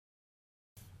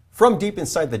From deep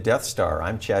inside the Death Star,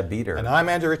 I'm Chad Beater. And I'm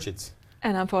Andrew Richards.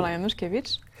 And I'm Paula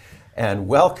Januszkiewicz. And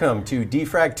welcome to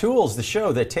Defrag Tools, the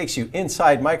show that takes you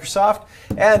inside Microsoft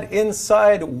and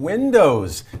inside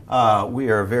Windows. We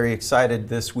are very excited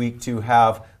this week to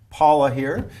have Paula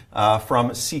here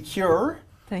from Secure.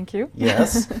 Thank you.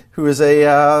 Yes, who is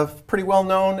a pretty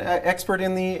well-known expert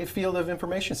in the field of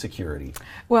information security.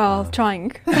 Well,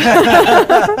 trying.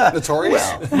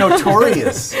 Notorious? Well,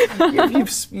 notorious.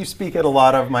 You speak at a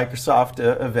lot of Microsoft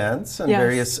events and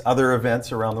various other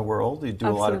events around the world. You do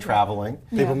a lot of traveling.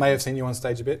 People may have seen you on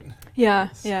stage a bit. Yeah.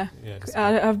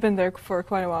 I've been there for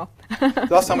quite a while. The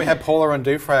last time we had Paula on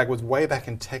Defrag was way back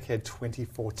in TechEd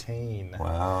 2014.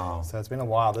 Wow. So it's been a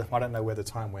while. I don't know where the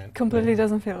time went. Completely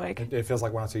doesn't feel like. It feels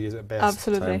like 1 or 2 years at best.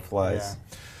 Absolutely. Time flies.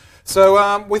 Yeah.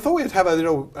 So we thought we'd have a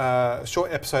little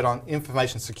short episode on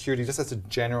information security, just as a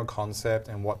general concept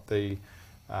and what the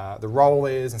role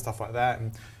is and stuff like that.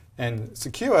 And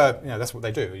Secure, that's what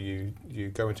they do. You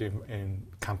go into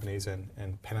companies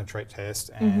and penetrate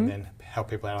test and then help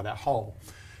people out of that hole.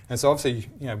 And so obviously,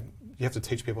 you have to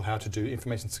teach people how to do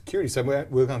information security. So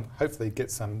we're going to hopefully get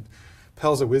some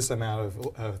pearls of wisdom out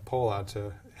of Paula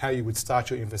to how you would start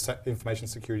your information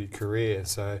security career.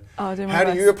 So how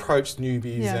do you approach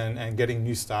newbies and getting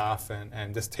new staff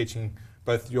and just teaching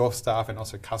both your staff and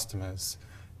also customers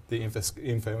the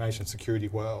information security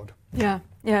world? Yeah,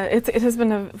 it has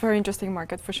been a very interesting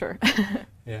market for sure.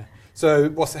 Yeah. So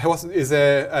is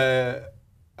there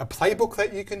a playbook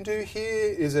that you can do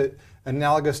here? Is it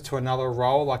analogous to another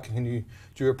role? Like, do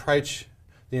you approach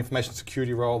the information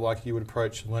security role like you would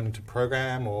approach learning to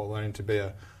program or learning to be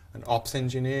an ops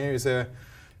engineer? Is there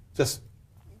just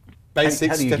basic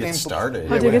How do you get started?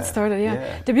 How do you get started,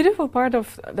 yeah. The beautiful part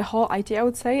of the whole IT, I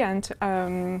would say, and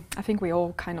I think we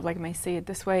all kind of may see it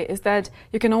this way, is that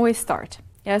you can always start.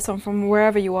 Yeah, so from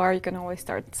wherever you are, you can always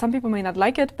start. Some people may not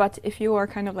like it, but if you are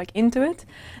kind of into it,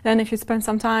 then if you spend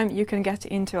some time, you can get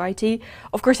into IT.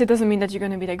 Of course, it doesn't mean that you're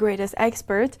going to be the greatest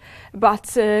expert,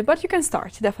 but you can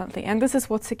start, definitely. And this is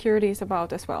what security is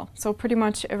about as well. So pretty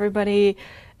much everybody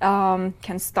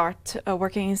can start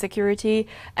working in security,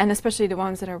 and especially the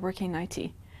ones that are working in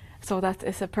IT. So that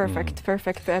is a perfect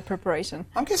preparation.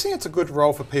 I'm guessing it's a good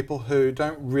role for people who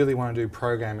don't really want to do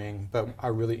programming, but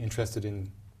are really interested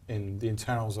in the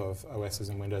internals of OSs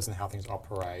and Windows and how things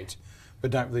operate,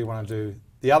 but don't really want to do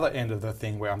the other end of the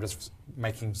thing where I'm just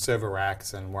making server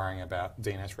racks and worrying about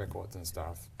DNS records and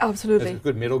stuff. Absolutely. There's a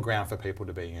good middle ground for people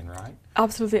to be in, right?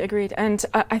 Absolutely agreed. And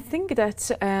I think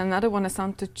that another one that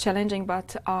sounds too challenging,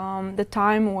 but the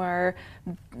time where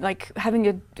having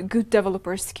a good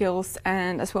developer skills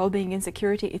and as well being in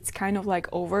security, it's kind of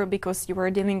over because you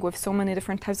are dealing with so many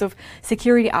different types of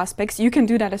security aspects. You can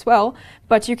do that as well,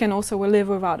 but you can also live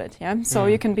without it. Yeah. So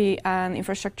you can be an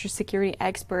infrastructure security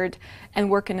expert and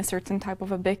work in a certain type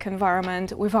of a big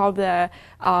environment without the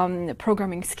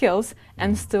programming skills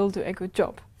and still do a good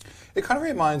job. It kind of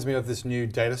reminds me of this new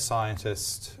data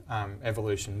scientist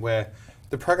evolution where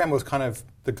the programmer was kind of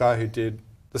the guy who did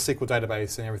the SQL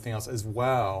database and everything else as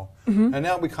well. And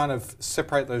now we kind of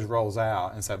separate those roles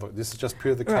out and say, look, this is just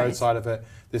pure the code side of it,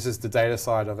 this is the data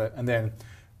side of it, and then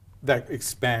that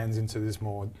expands into this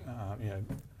more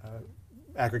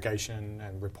aggregation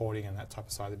and reporting and that type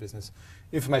of side of the business.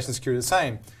 Information security is the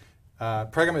same.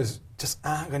 Programmers just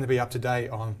aren't going to be up to date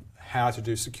on how to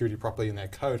do security properly in their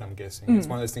code, I'm guessing. It's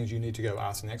one of those things you need to go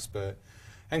ask an expert.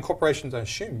 And corporations, I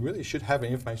assume, really should have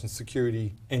an information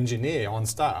security engineer on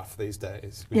staff these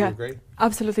days. Would you agree?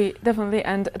 Absolutely, definitely.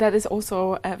 And that is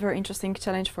also a very interesting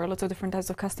challenge for a lot of different types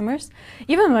of customers.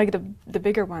 Even the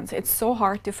bigger ones, it's so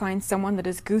hard to find someone that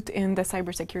is good in the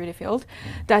cybersecurity field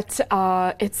that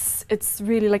it's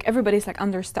really everybody's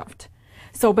understaffed.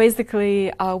 So basically,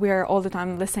 we are all the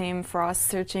time the same for us,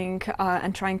 searching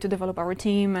and trying to develop our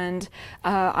team, and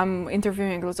I'm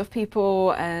interviewing lots of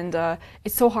people, and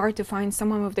it's so hard to find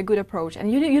someone with the good approach. And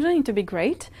you don't need to be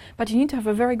great, but you need to have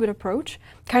a very good approach,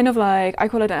 kind of I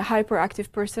call it a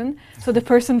hyperactive person. So the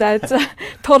person that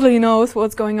totally knows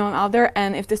what's going on out there,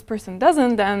 and if this person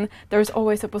doesn't, then there's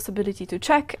always a possibility to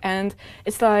check, and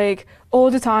it's all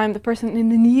the time the person in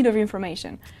the need of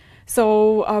information.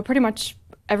 So pretty much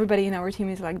everybody in our team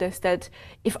is like this, that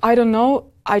if I don't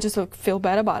know, I just feel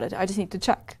bad about it. I just need to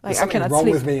check. There's I cannot wrong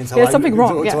sleep. with me until There's something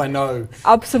wrong. Until I know.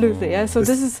 Absolutely, yeah. So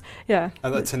this is, And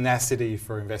the tenacity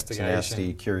for investigation.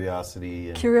 Tenacity,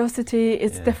 curiosity. Curiosity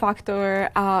is the factor.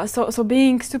 So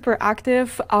being super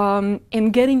active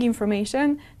in getting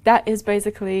information, that is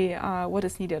basically what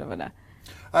is needed over there.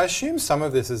 I assume some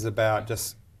of this is about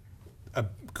just a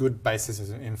good basis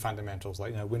in fundamentals,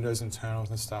 like Windows internals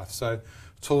and stuff. So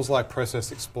tools like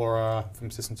Process Explorer from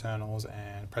sysinternals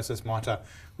and Process Monitor,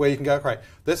 where you can go, great,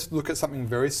 let's look at something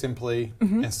very simply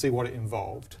and see what it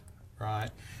involved, right?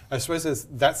 I suppose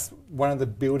that's one of the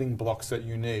building blocks that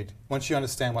you need. Once you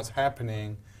understand what's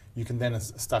happening, you can then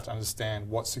start to understand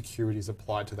what security is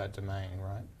applied to that domain,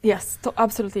 right? Yes,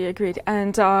 absolutely agreed.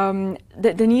 And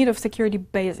the need of security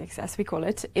basics, as we call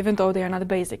it, even though they are not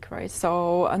basic, right?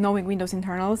 So knowing Windows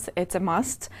internals, it's a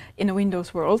must in a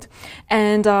Windows world.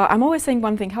 And I'm always saying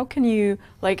one thing: how can you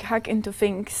hack into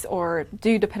things or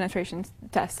do the penetration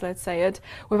test, let's say it,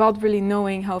 without really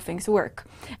knowing how things work?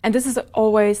 And this is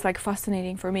always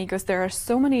fascinating for me, because there are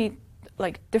so many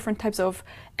different types of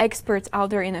experts out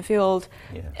there in a field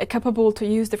capable to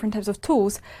use different types of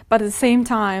tools, but at the same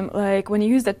time, when you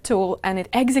use that tool and it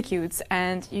executes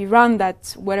and you run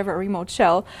that whatever remote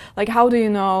shell, how do you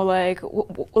know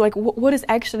what is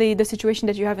actually the situation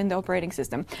that you have in the operating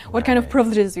system? What kind of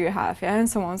privileges do you have, and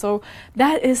so on. So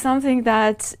that is something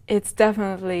that it's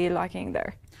definitely lacking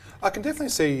there. I can definitely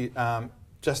see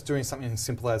just doing something as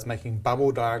simple as making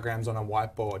bubble diagrams on a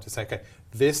whiteboard to say, okay,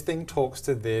 this thing talks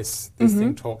to this, this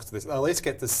thing talks to this. At least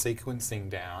get the sequencing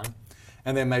down,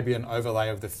 and then maybe an overlay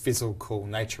of the physical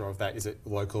nature of that. Is it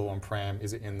local on-prem?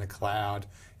 Is it in the cloud?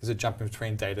 Is it jumping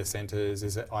between data centers?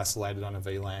 Is it isolated on a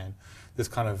VLAN? This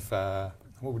kind of,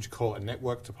 what would you call it,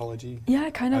 network topology? Yeah,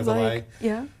 kind of overlay?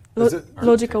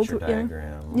 Logical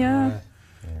diagram. Yeah.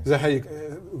 Is that how you,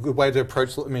 a good way to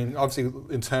approach, I mean, obviously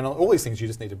internal, all these things you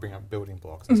just need to bring up building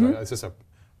blocks. And so it's just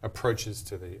approaches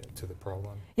to the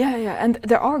problem. Yeah, and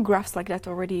there are graphs like that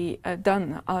already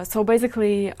done. So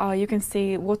basically, you can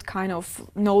see what kind of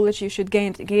knowledge you should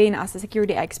gain as a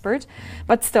security expert.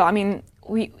 But still, I mean,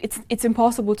 it's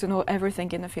impossible to know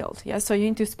everything in the field. Yes, so you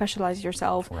need to specialize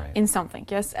yourself in something.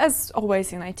 Yes, as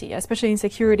always in IT, especially in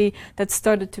security, that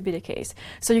started to be the case.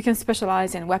 So you can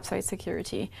specialize in website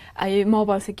security,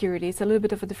 mobile security. It's a little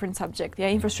bit of a different subject. Yeah,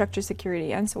 infrastructure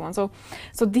security, and so on. So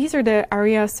these are the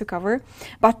areas to cover.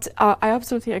 But I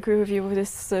absolutely agree with you with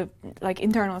this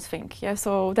internals thing. Yeah,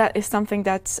 so that is something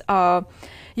that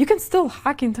you can still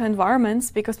hack into environments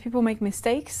because people make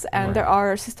mistakes, and there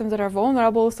are systems that are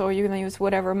vulnerable. So you're gonna use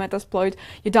whatever Metasploit,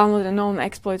 you download a known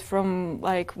exploit from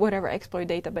whatever exploit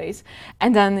database,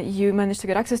 and then you manage to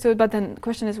get access to it. But then the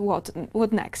question is,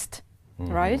 what next?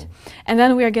 Right? And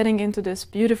then we are getting into this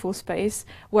beautiful space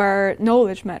where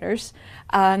knowledge matters,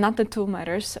 not the tool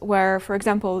matters, where, for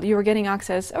example, you're getting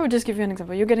access, I will just give you an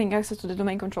example, you're getting access to the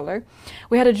domain controller.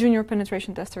 We had a junior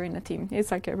penetration tester in the team.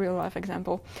 It's like a real life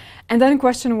example. And then the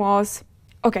question was,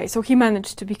 okay, so he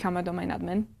managed to become a domain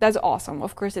admin. That's awesome.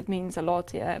 Of course, it means a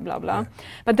lot, blah, blah. Yeah.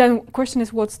 But then the question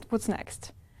is, what's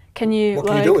next? What can you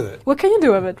do with it? What can you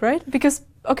do with it, right? Because,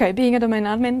 okay, being a domain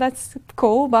admin, that's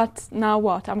cool, but now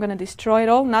what? I'm going to destroy it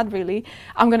all? Not really.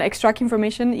 I'm going to extract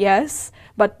information? Yes.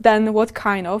 But then in what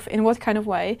kind of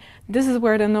way? This is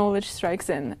where the knowledge strikes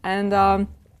in. And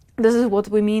this is what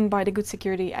we mean by the good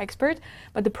security expert.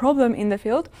 But the problem in the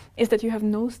field is that you have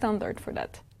no standard for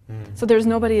that. So there's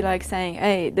nobody saying,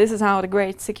 hey, this is how the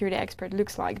great security expert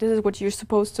looks like. This is what you're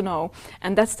supposed to know.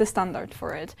 And that's the standard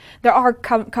for it. There are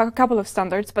a couple of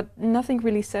standards, but nobody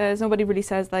really says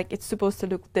it's supposed to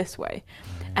look this way.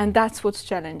 And that's what's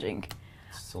challenging.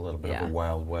 It's a little bit of a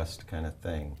Wild West kind of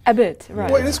thing. A bit,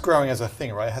 right. Well, it is growing as a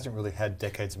thing, right? It hasn't really had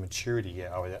decades of maturity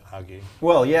yet, I would argue.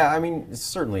 Well, yeah, I mean,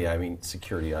 certainly,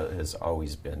 security has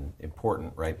always been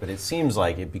important, right? But it seems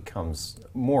like it becomes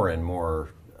more and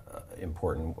more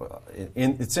important.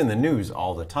 It's in the news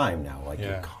all the time now.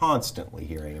 You're constantly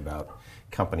hearing about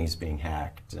companies being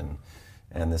hacked and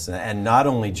this and not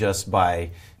only just by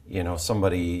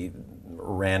somebody,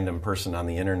 random person on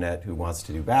the internet who wants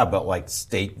to do bad, but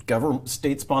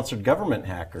state-sponsored government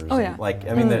hackers. Oh,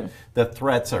 yeah. The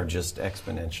threats are just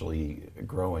exponentially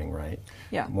growing, right?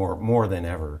 Yeah. More than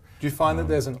ever. Do you find that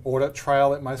there's an audit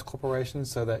trail at most corporations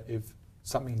so that if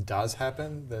something does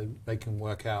happen, they can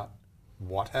work out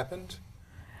what happened,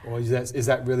 or is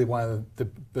that really one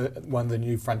of the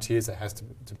new frontiers that has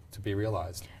to be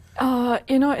realized?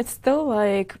 It's still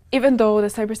even though the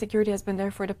cybersecurity has been there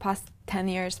for the past 10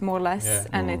 years, more or less,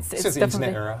 and it's since the definitely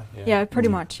internet era. Pretty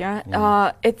much.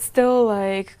 It's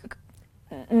still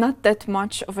not that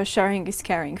much of a sharing is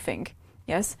caring thing.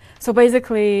 Yes. So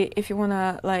basically, if you want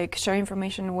to share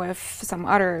information with some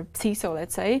other CISO,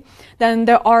 let's say, then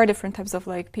there are different types of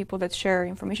people that share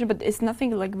information, but it's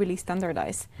nothing really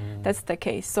standardized. That's the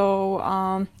case.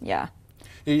 So yeah.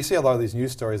 You see a lot of these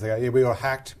news stories. We were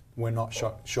hacked. We're not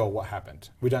sure what happened.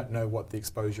 We don't know what the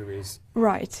exposure is.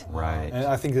 Right. Right. And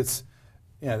I think it's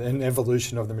an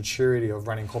evolution of the maturity of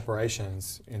running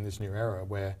corporations in this new era,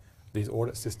 where these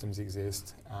audit systems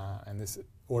exist and this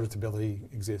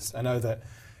auditability exists. I know that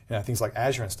things like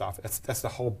Azure and stuff, that's the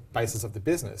whole basis of the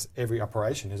business. Every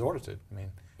operation is audited. I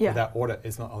mean, without audit,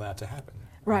 it's not allowed to happen.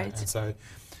 Right. And so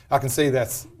I can see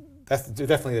that's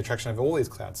definitely the attraction of all these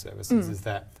cloud services, is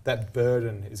that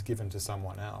burden is given to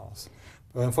someone else.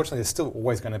 But unfortunately, there's still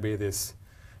always going to be this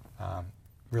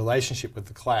relationship with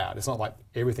the cloud. It's not like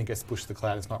everything gets pushed to the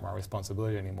cloud, it's not my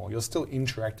responsibility anymore. You're still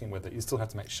interacting with it. You still have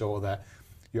to make sure that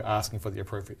you're asking for the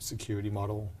appropriate security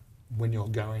model when you're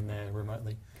going there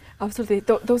remotely. Absolutely.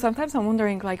 Though sometimes I'm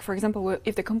wondering, like, for example,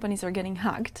 if the companies are getting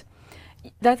hacked,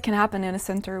 that can happen in a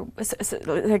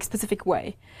specific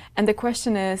way. And the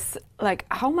question is, like,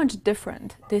 how much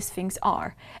different these things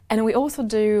are. And we also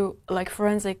do, like,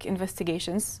 forensic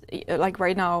investigations. Like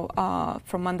right now,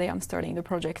 from Monday, I'm starting the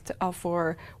project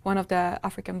for one of the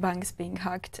African banks being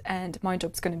hacked. And my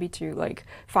job's going to be to, like,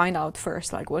 find out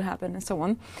first, like, what happened and so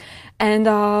on. And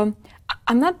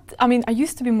I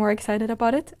used to be more excited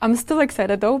about it. I'm still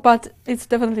excited though, but it's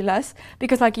definitely less,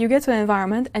 because like you get to an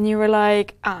environment and you were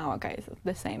like, oh, okay, it's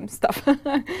the same stuff.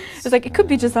 It's like, it could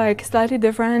be just like slightly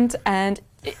different, and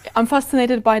I'm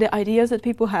fascinated by the ideas that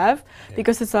people have,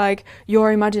 because it's like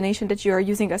your imagination that you are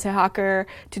using as a hacker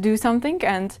to do something,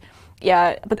 and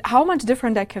but how much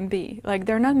different that can be. Like,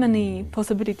 there are not many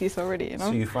possibilities already, you know?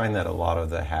 So you find that a lot of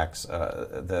the hacks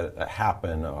that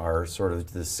happen are sort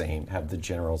of the same, have the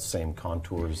general same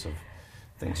contours of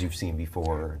things you've seen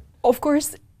before? Of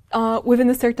course, within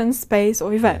a certain space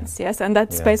of events, yes, and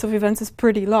that space of events is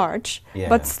pretty large,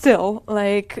 but still,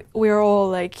 like, we're all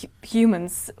like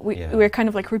humans. We're kind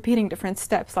of like repeating different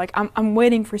steps. Like, I'm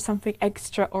waiting for something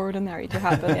extraordinary to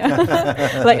happen.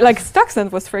 like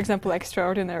Stuxnet was, for example,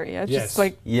 extraordinary. Just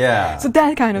like so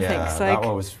that kind of things. Like, that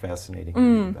one was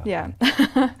fascinating.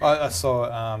 I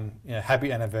saw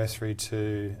happy anniversary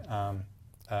to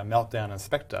Meltdown and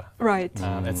Spectre. Right.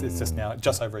 It's just now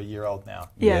just over a year old now.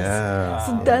 Yes.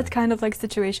 So that kind of like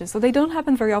situation. So they don't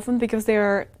happen very often because they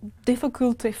are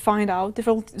difficult to find out,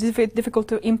 difficult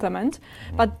to implement.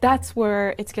 But that's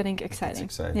where it's getting exciting.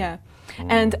 It's exciting. Yeah.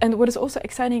 And what is also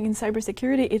exciting in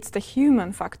cybersecurity, it's the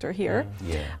human factor here.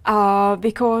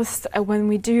 Because when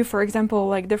we do, for example,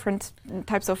 like different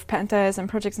types of pen tests and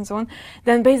projects and so on,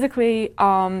 then basically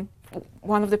one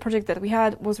of the projects that we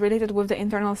had was related with the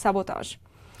internal sabotage.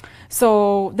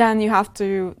 So then you have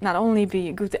to not only be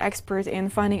a good expert in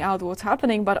finding out what's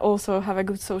happening, but also have a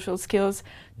good social skills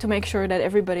to make sure that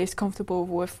everybody is comfortable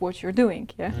with what you're doing.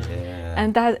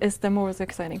 And that is the most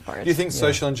exciting part. Do you think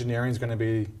social engineering is going to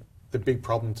be the big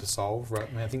problem to solve? Right?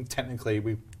 I mean, I think technically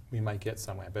we may get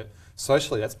somewhere, but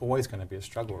socially that's always going to be a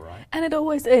struggle, right? And it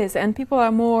always is, and people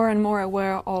are more and more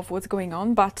aware of what's going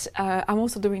on, but I'm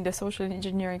also doing the social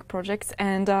engineering projects,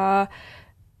 and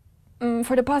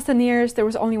for the past 10 years there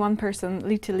was only one person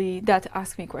literally that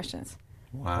asked me questions.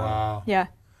 Wow.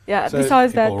 Yeah, so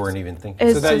besides people that, weren't even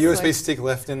thinking. So that USB stick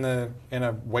left in a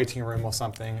waiting room or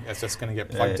something, it's just going to get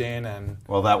plugged in and...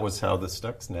 Well, that was how the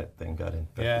Stuxnet thing got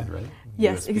infected, right?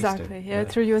 Yes, USB exactly. stick.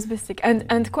 Through USB stick.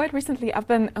 And quite recently I've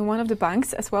been in one of the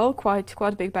banks as well, quite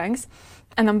big banks,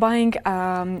 and I'm buying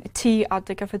tea at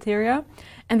the cafeteria,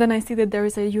 and then I see that there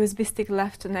is a USB stick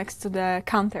left next to the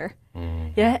counter.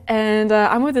 And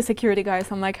I'm with the security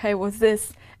guys. I'm like, hey, what's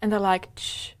this? And they're like,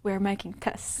 shh, we're making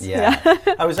tests.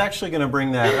 I was actually going to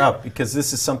bring that up because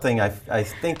this is something I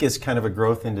think is kind of a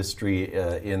growth industry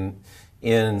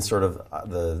in sort of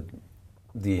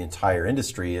the entire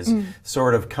industry is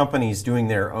sort of companies doing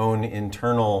their own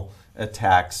internal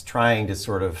attacks, trying to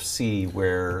sort of see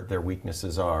where their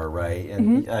weaknesses are, right?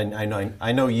 And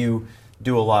I know you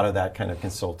do a lot of that kind of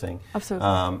consulting.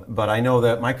 Absolutely. But I know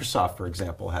that Microsoft, for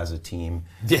example, has a team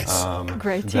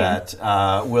great team that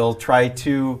will try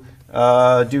to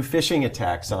do phishing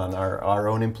attacks on our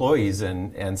own employees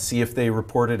and see if they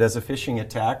report it as a phishing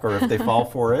attack or if they fall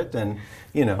for it. And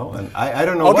and I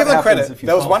don't know. I'll what give them happens credit. If you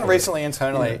there was fall one for recently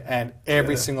internally, and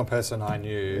every single person I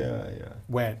knew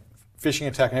went phishing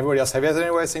attack, and everybody else, have you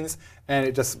ever seen this? And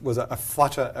it just was a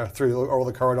flutter through all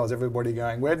the corridors, everybody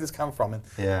going, where did this come from?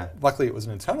 And luckily it was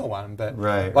an internal one, but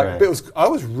I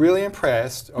was really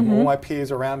impressed of all my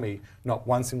peers around me. Not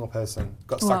one single person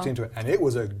got sucked into it, and it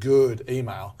was a good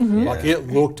email. Like, it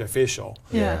looked official.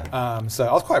 So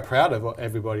I was quite proud of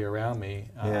everybody around me.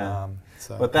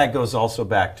 But that goes also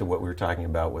back to what we were talking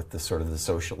about with the sort of the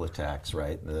social attacks,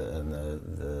 right?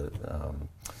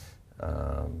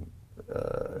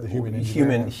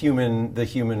 the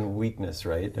human weakness,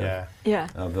 right? Yeah.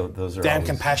 Those are damn always,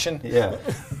 compassion. Yeah. Right.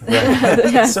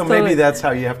 Yes, so maybe that's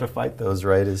how you have to fight those,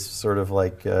 right? Is sort of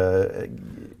like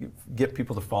get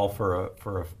people to fall for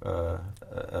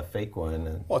a fake one.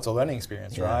 And, well, it's a learning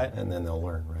experience, right? And then they'll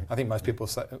learn, right? I think most people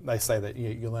say that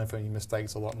you learn from your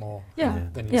mistakes a lot more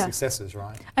than your successes,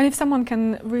 right? And if someone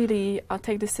can really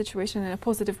take this situation in a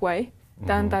positive way,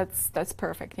 then that's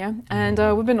perfect, yeah. And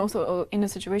we've been also in the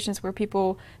situations where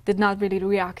people did not really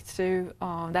react to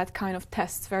that kind of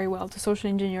tests very well, to social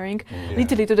engineering,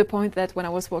 literally to the point that when I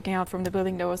was walking out from the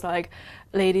building, there was like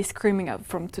lady screaming out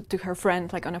to her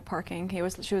friend, like on a parking.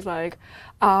 She was like,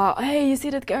 "Hey, you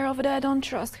see that girl over there? Don't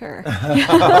trust her."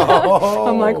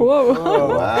 I'm like,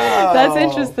 whoa, wow. That's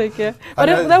interesting, yeah.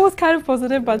 But that was kind of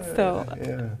positive, but still.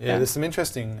 Yeah, there's some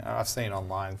interesting. I've seen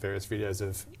online various videos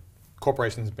of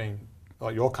corporations being.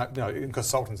 Like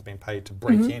consultants being paid to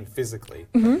break in physically,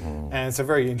 and it's a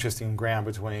very interesting ground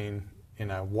between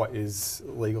what is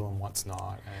legal and what's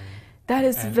not. And that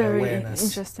is very awareness.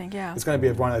 Interesting. Yeah, it's going to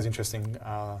be one of those interesting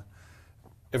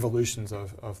evolutions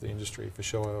of the industry for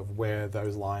sure, of where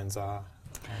those lines are.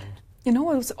 And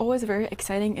what's always very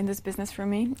exciting in this business for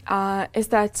me is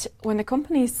that when the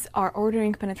companies are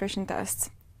ordering penetration tests.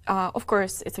 Of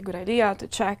course, it's a good idea to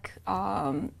check,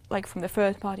 like from the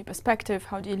third-party perspective,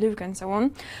 how do you look and so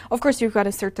on. Of course, you've got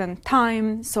a certain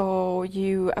time, so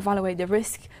you evaluate the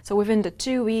risk. So within the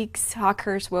 2 weeks,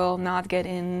 hackers will not get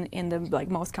in the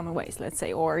most common ways, let's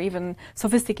say, or even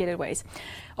sophisticated ways.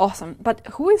 Awesome. But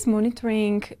who is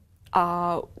monitoring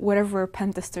whatever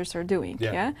pen testers are doing?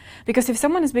 Yeah. Because if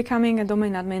someone is becoming a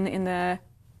domain admin in the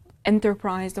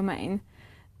enterprise domain,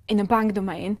 in a bank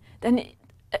domain, then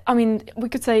we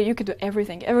could say you could do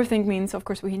everything. Everything means, of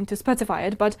course, we need to specify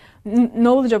it, but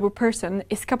knowledgeable person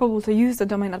is capable to use the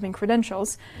domain admin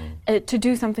credentials to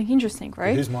do something interesting,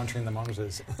 right? Who's monitoring the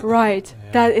monitors? Right,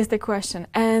 that is the question.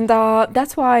 And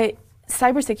that's why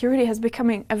cybersecurity has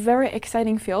become a very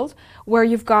exciting field where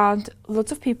you've got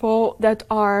lots of people that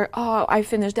are, I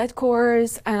finished that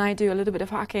course and I do a little bit of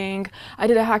hacking. I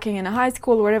did a hacking in a high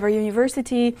school, whatever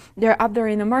university. They're up there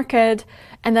in the market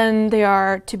and then they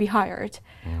are to be hired.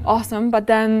 Awesome, but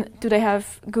then do they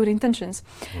have good intentions?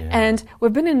 And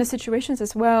we've been in the situations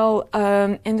as well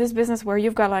in this business where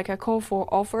you've got like a call for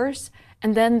offers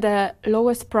and then the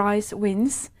lowest price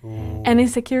wins. And in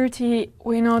security,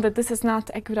 we know that this is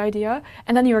not a good idea.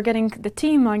 And then you're getting the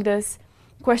team like this.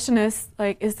 Question is,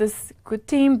 like, is this good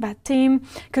team, bad team?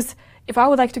 Because if I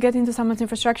would like to get into someone's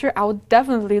infrastructure, I would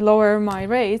definitely lower my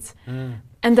rates.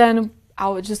 And then I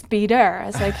would just be there.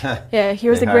 It's like,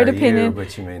 here's a great opinion.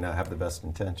 But you may not have the best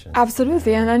intention.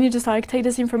 Absolutely, and then you just like take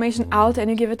this information out and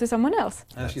you give it to someone else.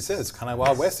 As she says, it's kind of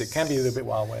Wild West. It can be a little bit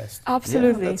Wild West.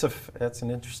 Absolutely. Yeah, that's an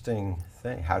interesting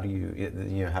thing. How do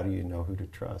you know who to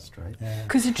trust, right?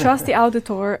 Because you trust the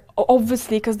auditor,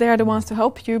 obviously, because they are the ones to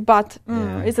help you. But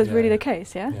is it really the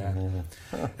case? Yeah. And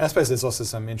I suppose there's also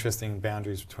some interesting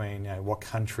boundaries between what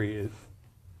country.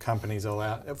 Companies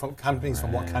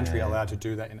from what country are allowed to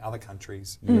do that in other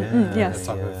countries. Yes.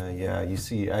 You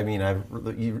see,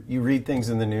 you read things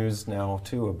in the news now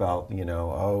too about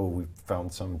we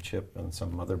found some chip on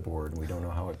some motherboard and we don't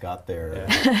know how it got there.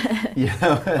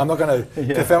 I'm not going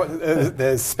to.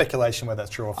 There's speculation whether that's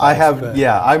true or false.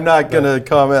 I'm not going to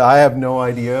comment. I have no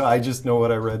idea. I just know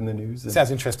what I read in the news. It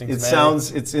sounds interesting.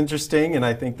 It's interesting, and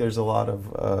I think there's a lot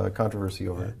of controversy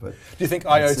over it. But do you think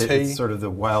IoT? It's sort of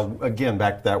the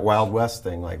back to that Wild West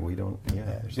thing, like we don't. Do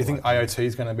you think IoT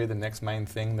is going to be the next main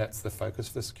thing that's the focus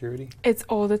for security? It's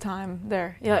all the time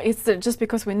there. It's just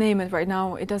because we name it right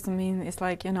now, it doesn't mean it's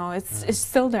like it's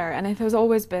still there, and it has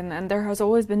always been, and there has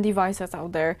always been devices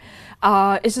out there.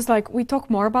 It's just like we talk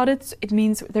more about it. It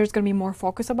means there's going to be more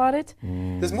focus about it.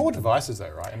 There's more devices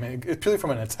though, right? I mean, purely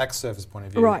from an attack surface point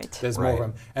of view, right? There's more of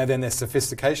them, and then their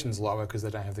sophistication's lower because they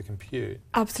don't have the compute.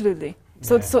 Absolutely.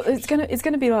 So it's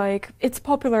gonna be like, it's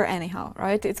popular anyhow,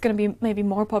 right? It's gonna be maybe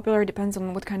more popular, depends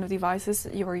on what kind of devices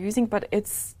you are using, but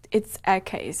it's a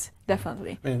case,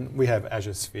 definitely. I mean, we have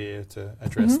Azure Sphere to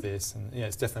address this, and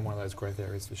it's definitely one of those growth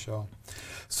areas for sure.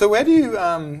 So where do you,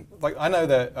 I know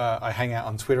that I hang out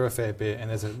on Twitter a fair bit, and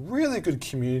there's a really good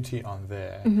community on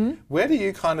there. Where do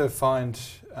you kind of find,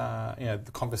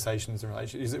 the conversations in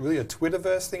relation? Is it really a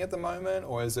Twitterverse thing at the moment,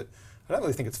 or is it? I don't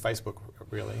really think it's Facebook,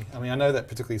 really. I mean, I know that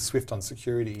particularly Swift on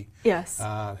security. Yes,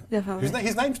 definitely.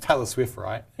 His name's Taylor Swift,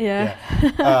 right? Yeah.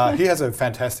 He has a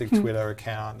fantastic Twitter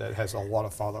account that has a lot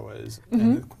of followers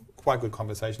and quite good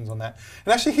conversations on that.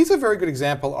 And actually, he's a very good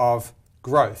example of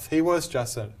growth. He was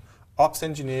just an ops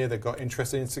engineer that got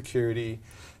interested in security,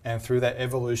 and through that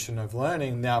evolution of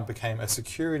learning, now became a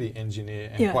security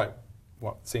engineer and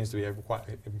what seems to be a quite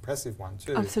impressive one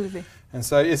too. Absolutely. And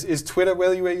so is Twitter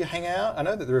where you hang out? I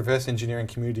know that the reverse engineering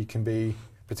community can be,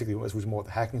 particularly which was more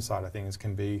the hacking side of things,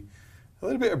 can be a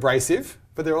little bit abrasive,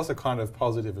 but they're also kind of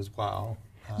positive as well.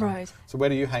 Right. So where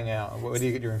do you hang out? Where do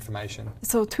you get your information?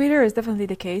 So Twitter is definitely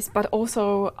the case, but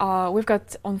also we've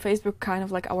got on Facebook kind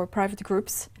of like our private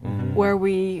groups where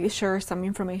we share some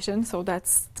information. So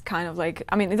that's kind of like,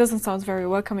 I mean, it doesn't sound very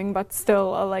welcoming, but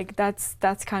still like that's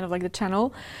kind of like the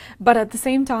channel. But at the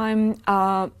same time,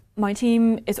 my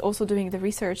team is also doing the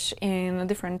research in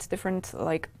different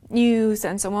like news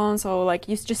and so on. So like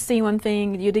you just see one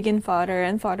thing, you dig in further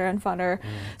and further and further.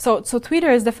 So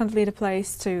Twitter is definitely the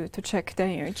place to check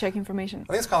information.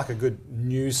 I think it's kind of like a good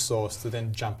news source to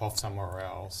then jump off somewhere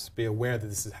else, be aware that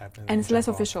this is happening. And it's less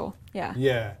official, yeah.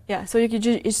 Yeah. Yeah, so you could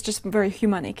it's just very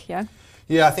humanic, yeah.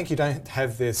 Yeah, I think you don't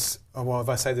have this, oh, well, if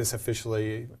I say this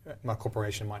officially, my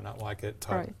corporation might not like it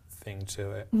type thing to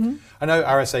it. I know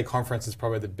RSA conference is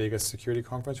probably the biggest security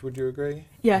conference, would you agree?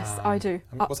 Yes, I do.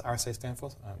 What's RSA stand for?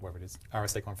 Whatever it is,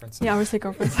 RSA conference. Yeah, RSA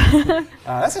conference.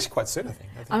 That's actually quite soon, I think.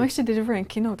 I'm actually delivering a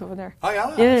keynote over there. Oh,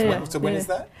 yeah? Yeah, so when is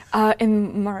that?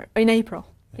 In April,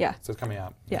 yeah. So it's coming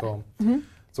out. Yeah. Cool.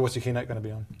 So what's your keynote going to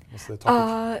be on? What's the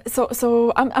topic?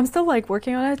 So I'm still like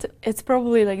working on it. It's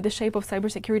probably like the shape of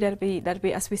cybersecurity that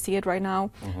we as we see it right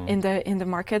now in the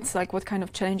markets. Like what kind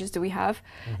of challenges do we have?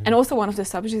 And also one of the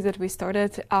subjects that we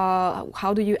started.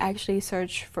 How do you actually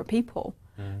search for people?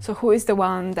 So who is the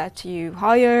one that you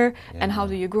hire, and how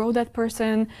do you grow that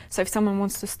person? So if someone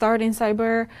wants to start in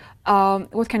cyber,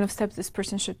 what kind of steps this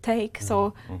person should take?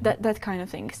 So that kind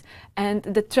of things. And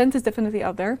the trend is definitely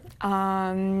out there.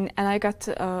 And I got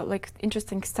like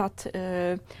interesting stat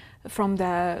from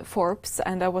the Forbes,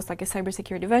 and that was like a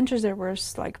cybersecurity ventures. There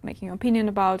was like making an opinion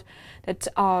about that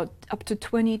up to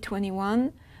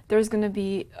 2021, there's going to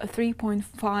be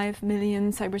 3.5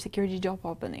 million cybersecurity job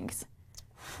openings.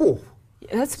 Whew.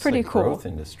 That's pretty like cool. Growth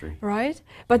industry, right?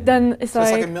 But then it's so like,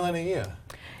 it's like 1 million a year.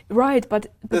 Right, but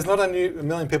there's not a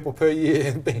million people per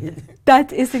year being.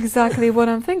 That is exactly what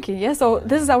I'm thinking. Yeah. So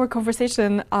this is our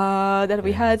conversation that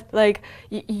we had. Like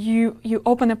you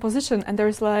open a position and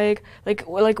there's like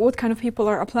what kind of people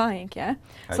are applying? Yeah.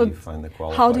 How do you find the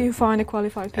qualified? How do you find the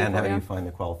qualified people? And how do you find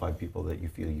the qualified people that you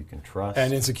feel you can trust?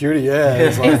 And in security,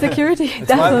 it's like, in security,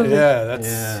 definitely.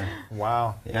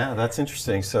 Wow. Yeah, that's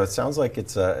interesting. So it sounds like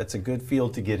it's a good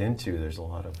field to get into. There's a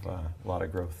lot of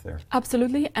growth there.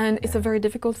 Absolutely, and it's a very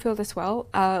difficult field as well,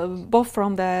 both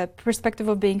from the perspective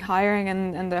of being hiring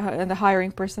and the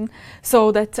hiring person.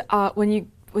 So that when you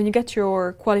get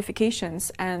your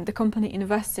qualifications and the company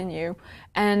invests in you,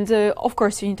 and of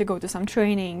course you need to go to some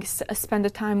trainings, spend the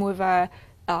time with a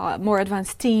more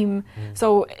advanced team.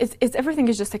 So it's everything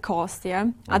is just a cost,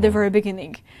 at the very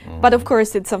beginning. But of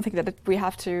course it's something that we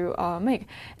have to make.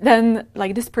 Then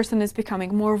like this person is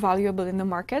becoming more valuable in the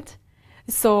market.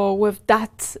 So with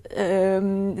that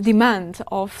demand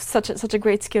of such a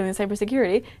great skill in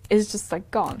cybersecurity, is just like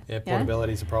gone. Yeah,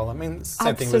 portability is a problem. I mean,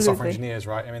 same thing with software engineers,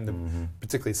 right? I mean,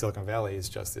 particularly Silicon Valley is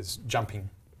just this jumping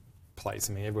place.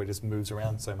 I mean, everybody just moves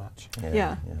around so much.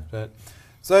 Yeah. But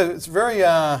so it's very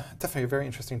definitely a very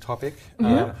interesting topic.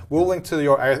 We'll link to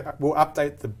we'll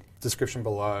update the description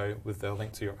below with the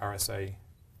link to your RSA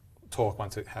talk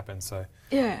once it happens. So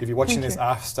if you're watching this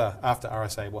after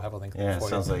RSA, we'll have a link for you. Yeah,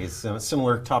 sounds like it's a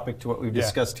similar topic to what we've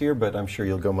discussed here, but I'm sure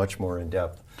you'll go much more in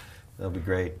depth. That'll be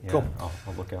great. Yeah, cool.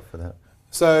 I'll look out for that.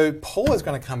 So Paula's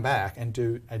going to come back and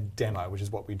do a demo, which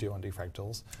is what we do on Defrag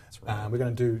Tools. That's right. We're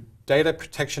going to do Data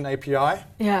Protection API.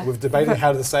 Yeah. We've debated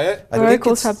how to say it. I think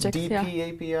it's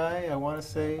DP API, I want to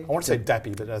say. I want to say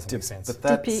DAPI, but that doesn't make sense.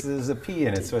 But there's a P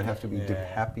in it, so it'd have to be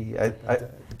DAPI.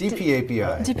 DP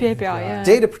API. DP API, yeah.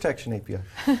 Data Protection API.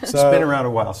 It's been around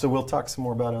a while, so we'll talk some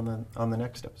more about it on the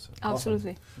next episode.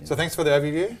 Absolutely. Awesome. So thanks for the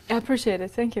overview. I appreciate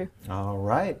it. Thank you. All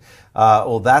right.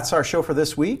 Well, that's our show for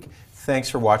this week.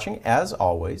 Thanks for watching. As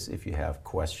always, if you have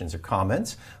questions or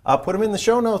comments, put them in the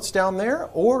show notes down there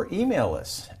or email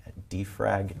us at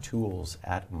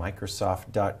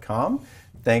defragtools@microsoft.com.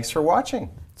 Thanks for watching.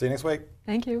 See you next week.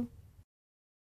 Thank you.